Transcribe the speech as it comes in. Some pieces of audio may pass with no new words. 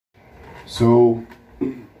So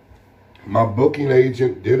my booking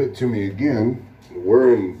agent did it to me again.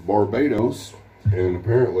 We're in Barbados, and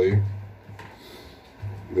apparently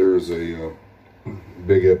there's a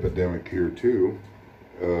big epidemic here too.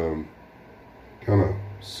 Kind of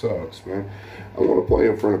sucks, man. I want to play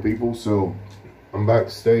in front of people, so I'm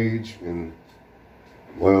backstage, and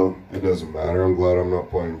well, it doesn't matter. I'm glad I'm not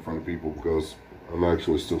playing in front of people because I'm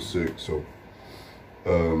actually still sick, so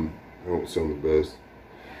I don't sound the best.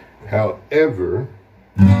 However,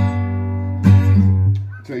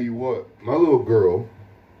 tell you what, my little girl,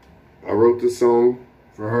 I wrote this song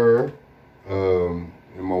for her and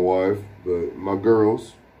my wife, but my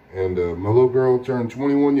girls, and my little girl turned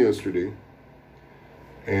 21 yesterday,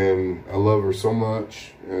 and I love her so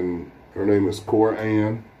much, and her name is Cora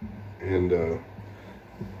Ann, and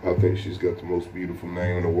I think she's got the most beautiful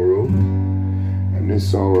name in the world. And this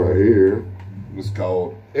song right here is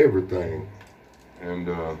called Everything, and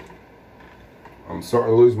I'm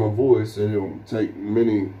starting to lose my voice, and it'll take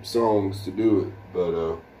many songs to do it,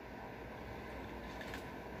 but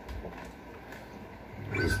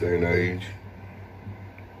this day and age,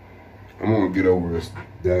 I'm gonna get over this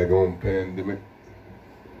daggone pandemic.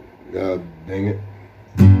 God dang it.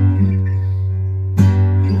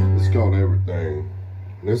 It's called Everything.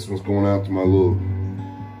 And this one's going out to my little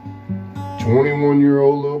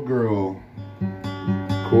 21-year-old little girl,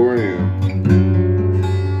 Cora Ann.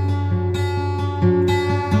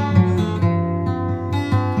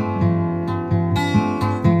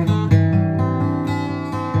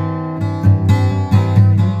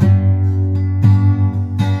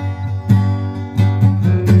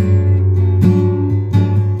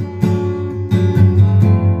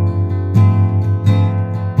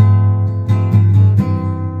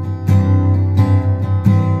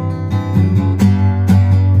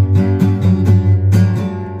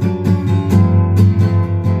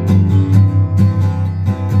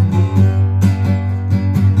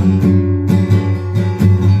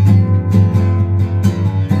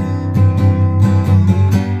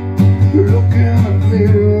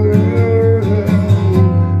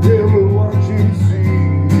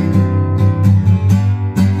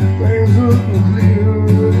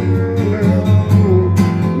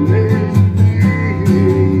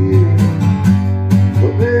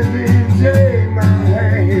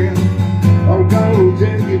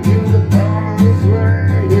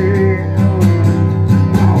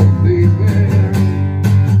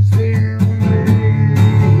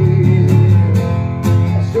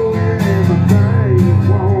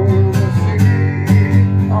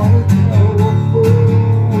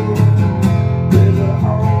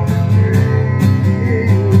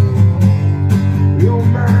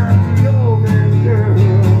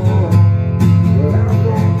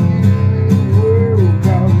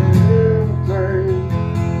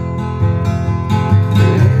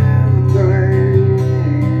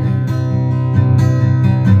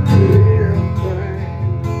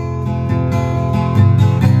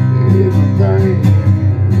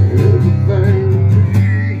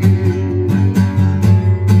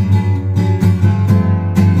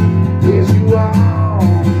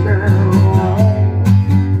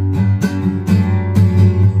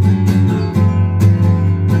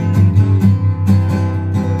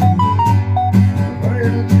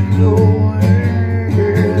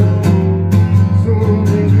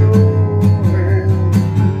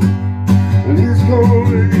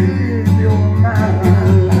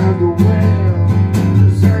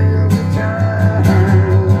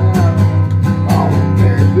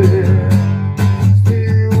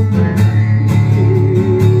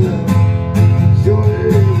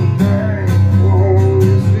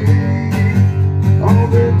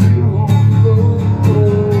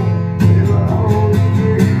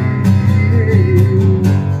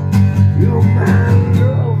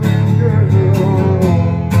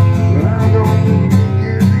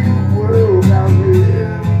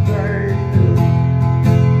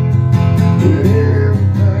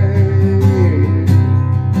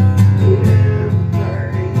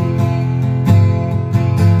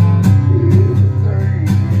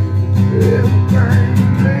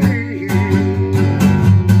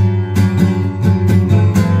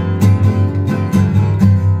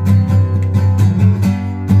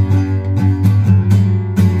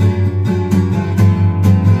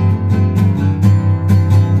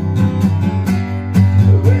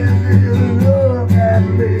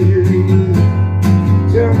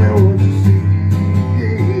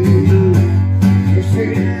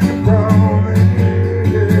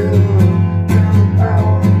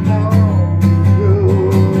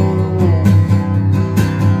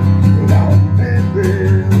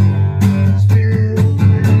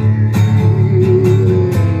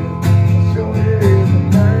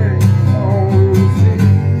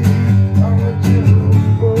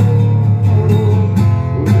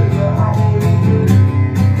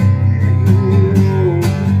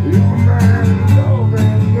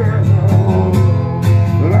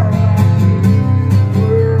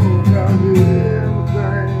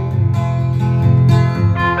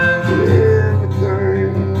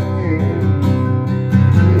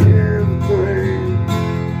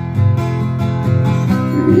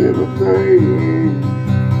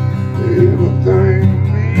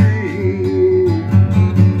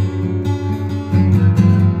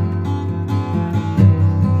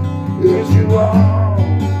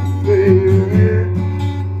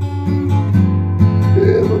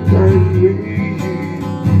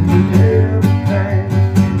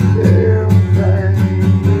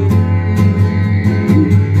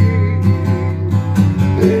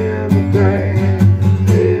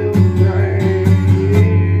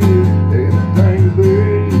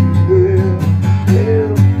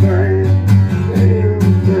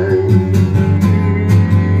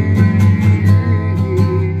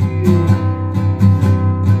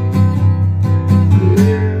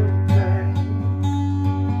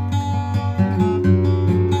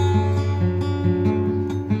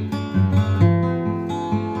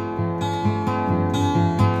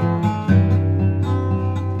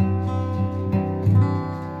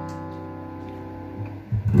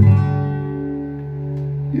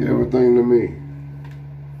 me.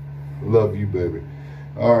 Love you, baby.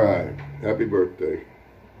 All right. Happy birthday.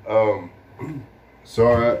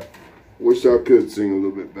 Sorry, I wish I could sing a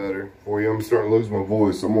little bit better for you. I'm starting to lose my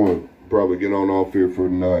voice. I'm going to probably get on off here for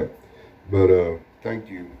tonight. But thank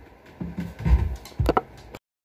you.